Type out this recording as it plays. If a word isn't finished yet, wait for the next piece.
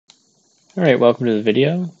Alright, welcome to the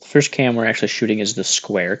video. The first cam we're actually shooting is the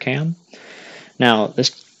square cam. Now,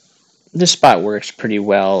 this spot works pretty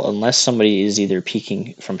well unless somebody is either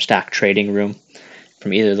peeking from stock trading room,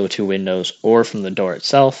 from either of the two windows, or from the door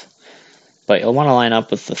itself. But you'll want to line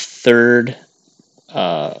up with the third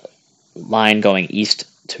line going east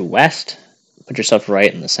to west. Put yourself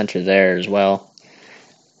right in the center there as well.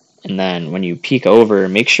 And then when you peek over,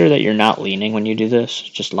 make sure that you're not leaning when you do this.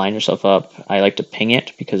 Just line yourself up. I like to ping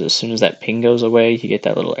it because as soon as that ping goes away, you get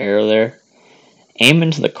that little arrow there. Aim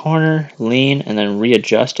into the corner, lean, and then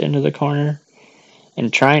readjust into the corner.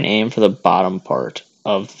 And try and aim for the bottom part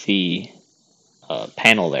of the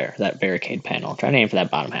panel there, that barricade panel. Try and aim for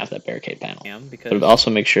that bottom half of that barricade panel. But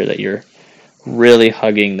also make sure that you're really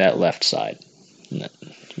hugging that left side.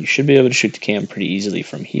 You should be able to shoot the cam pretty easily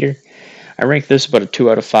from here. I rank this about a 2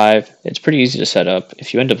 out of 5. It's pretty easy to set up.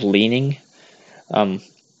 If you end up leaning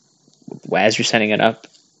as you're setting it up,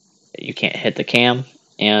 you can't hit the cam.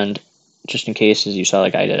 And just in case, as you saw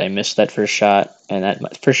like I did, I missed that first shot. And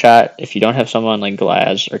that first shot, if you don't have someone like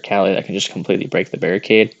Glaz or Callie that can just completely break the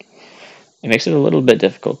barricade, it makes it a little bit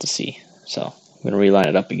difficult to see. So I'm going to reline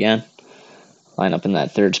it up again. Line up in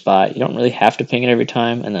that third spot. You don't really have to ping it every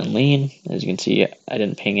time. And then lean. As you can see, I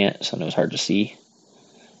didn't ping it, so it was hard to see.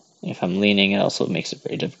 If I'm leaning, it also makes it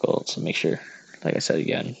very difficult. So make sure, like I said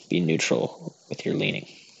again, be neutral with your leaning.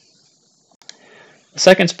 The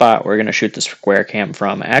second spot we're going to shoot the square cam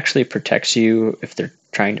from actually protects you if they're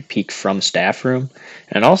trying to peek from staff room.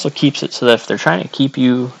 And it also keeps it so that if they're trying to keep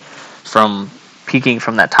you from peeking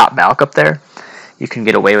from that top balk up there, you can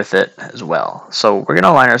get away with it as well. So we're going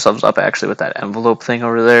to line ourselves up actually with that envelope thing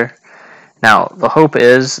over there. Now, the hope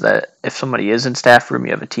is that if somebody is in staff room,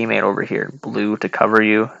 you have a teammate over here in blue to cover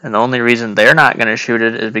you. And the only reason they're not going to shoot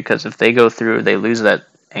it is because if they go through, they lose that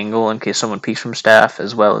angle in case someone peeks from staff,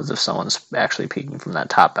 as well as if someone's actually peeking from that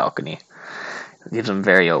top balcony. It leaves them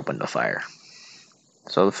very open to fire.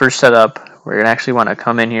 So the first setup, we're going to actually want to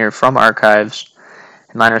come in here from archives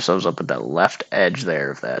and line ourselves up at that left edge there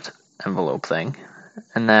of that envelope thing.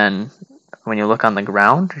 And then when you look on the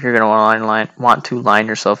ground, you're going to want to line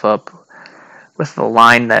yourself up with the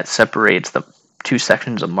line that separates the two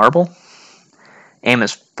sections of marble. Aim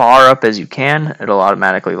as far up as you can. It'll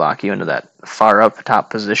automatically lock you into that far up top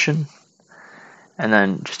position. And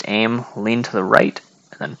then just aim, lean to the right,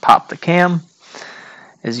 and then pop the cam.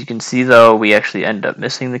 As you can see though, we actually end up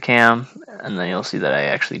missing the cam, and then you'll see that I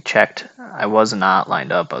actually checked. I was not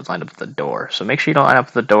lined up, I was lined up at the door. So make sure you don't line up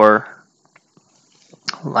at the door.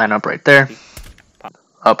 Line up right there.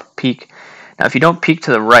 Up, peek. Now, if you don't peek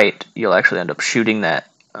to the right, you'll actually end up shooting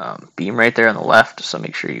that beam right there on the left, so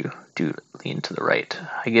make sure you do lean to the right.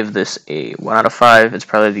 I give this a 1 out of 5. It's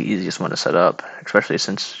probably the easiest one to set up, especially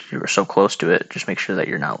since you were so close to it. Just make sure that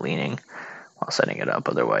you're not leaning while setting it up,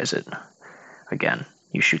 otherwise again,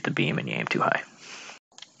 you shoot the beam and you aim too high.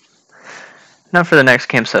 Now for the next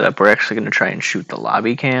cam setup, we're actually going to try and shoot the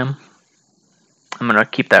lobby cam. I'm going to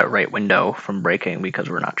keep that right window from breaking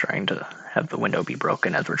because we're not trying to have the window be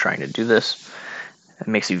broken as we're trying to do this. It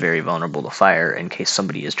makes you very vulnerable to fire in case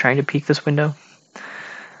somebody is trying to peek this window.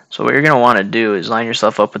 So what you're going to want to do is line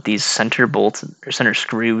yourself up with these center bolts or center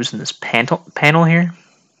screws in this panel here.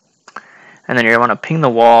 And then you're going to want to ping the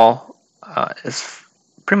wall as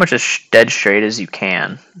pretty much as dead straight as you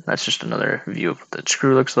can. That's just another view of what the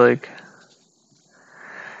screw looks like.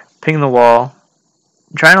 Ping the wall.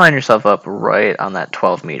 Try and line yourself up right on that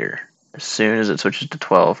 12 meter. As soon as it switches to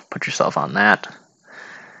 12, put yourself on that.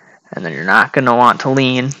 And then you're not going to want to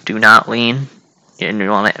lean. Do not lean. And you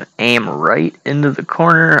want to aim right into the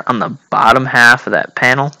corner on the bottom half of that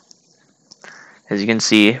panel. As you can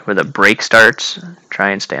see where the break starts, try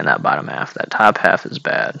and stay in that bottom half. That top half is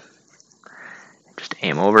bad. Just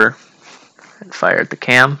aim over and fire at the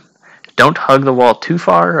cam. Don't hug the wall too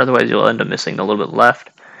far, otherwise you'll end up missing a little bit left.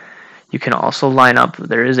 You can also line up,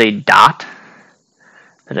 there is a dot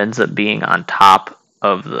that ends up being on top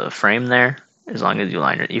of the frame there. As long as you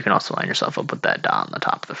line it, you can also line yourself up with that dot on the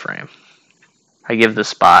top of the frame. I give this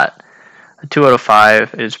spot a 2 out of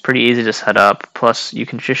 5. It's pretty easy to set up, plus you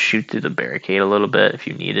can just shoot through the barricade a little bit if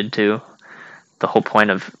you needed to. The whole point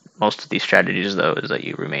of most of these strategies though is that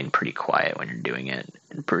you remain pretty quiet when you're doing it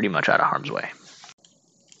and pretty much out of harm's way.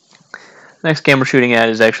 The next cam we're shooting at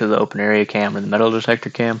is actually the open area cam or the metal detector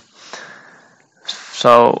cam.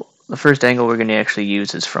 So the first angle we're going to actually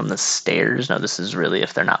use is from the stairs. Now this is really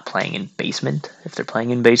if they're not playing in basement. If they're playing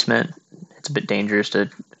in basement, it's a bit dangerous to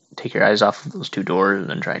take your eyes off of those two doors and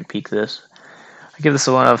then try and peek this. I give this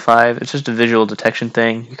a 1 out of 5. It's just a visual detection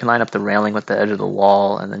thing. You can line up the railing with the edge of the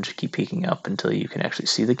wall and then just keep peeking up until you can actually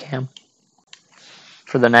see the cam.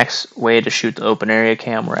 For the next way to shoot the open area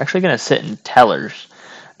cam, we're actually going to sit in tellers.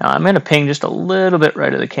 Now I'm going to ping just a little bit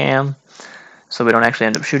right of the cam so we don't actually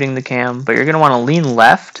end up shooting the cam, but you're going to want to lean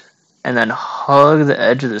left and then hug the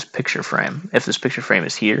edge of this picture frame, if this picture frame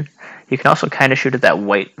is here. You can also kind of shoot at that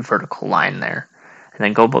white vertical line there, and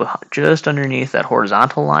then go just underneath that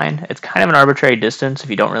horizontal line. It's kind of an arbitrary distance if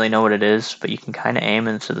you don't really know what it is, but you can kind of aim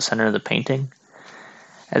into the center of the painting.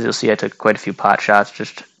 As you'll see, I took quite a few pot shots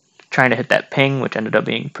just trying to hit that ping, which ended up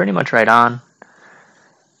being pretty much right on.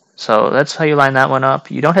 So that's how you line that one up.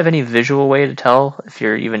 You don't have any visual way to tell if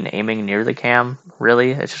you're even aiming near the cam,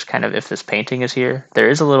 really. It's just kind of if this painting is here. There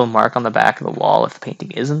is a little mark on the back of the wall if the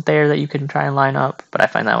painting isn't there that you can try and line up, but I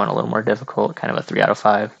find that one a little more difficult, kind of a 3 out of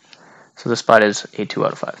 5. So this spot is a 2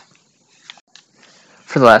 out of 5.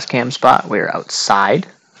 For the last cam spot, we're outside,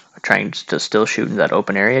 trying to still shoot in that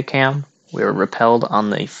open area cam. We were repelled on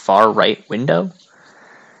the far right window.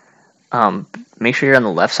 Make sure you're on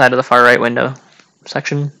the left side of the far right window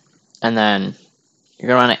section. And then you're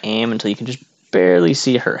going to want to aim until you can just barely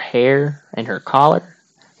see her hair and her collar.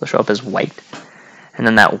 It'll show up as white. And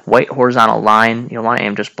then that white horizontal line, you'll want to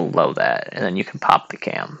aim just below that. And then you can pop the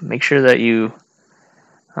cam. Make sure that you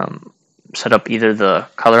set up either the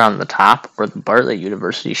color on the top or the Bartlett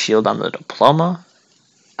University shield on the diploma.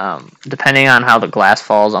 Depending on how the glass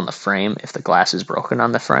falls on the frame, if the glass is broken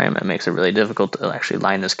on the frame, it makes it really difficult to actually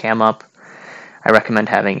line this cam up. I recommend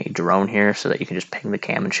having a drone here so that you can just ping the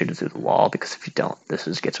cam and shoot it through the wall, because if you don't,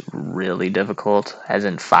 this gets really difficult, as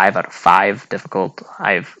in 5 out of 5 difficult.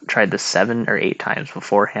 I've tried this 7 or 8 times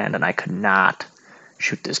beforehand, and I could not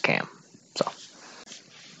shoot this cam. So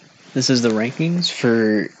this is the rankings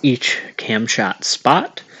for each cam shot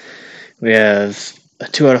spot. We have a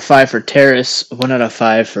 2 out of 5 for terrace, 1 out of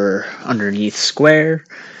 5 for underneath square,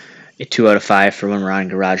 a 2 out of 5 for when we're on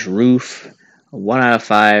garage roof, 1 out of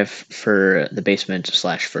 5 for the basement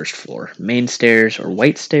 / first floor main stairs or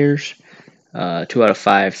white stairs, 2 out of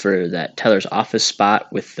 5 for that teller's office spot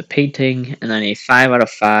with the painting, and then a 5 out of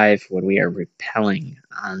 5 when we are rappelling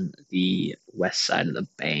on the west side of the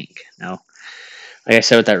bank. Now, like I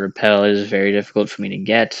said, with that rappel, it is very difficult for me to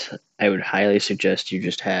get. I would highly suggest you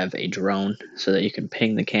just have a drone so that you can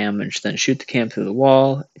ping the cam and then shoot the cam through the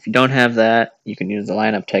wall. If you don't have that, you can use the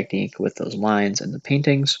lineup technique with those lines and the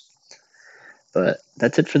paintings. But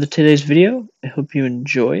that's it for today's video. I hope you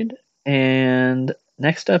enjoyed. And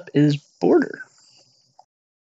next up is border.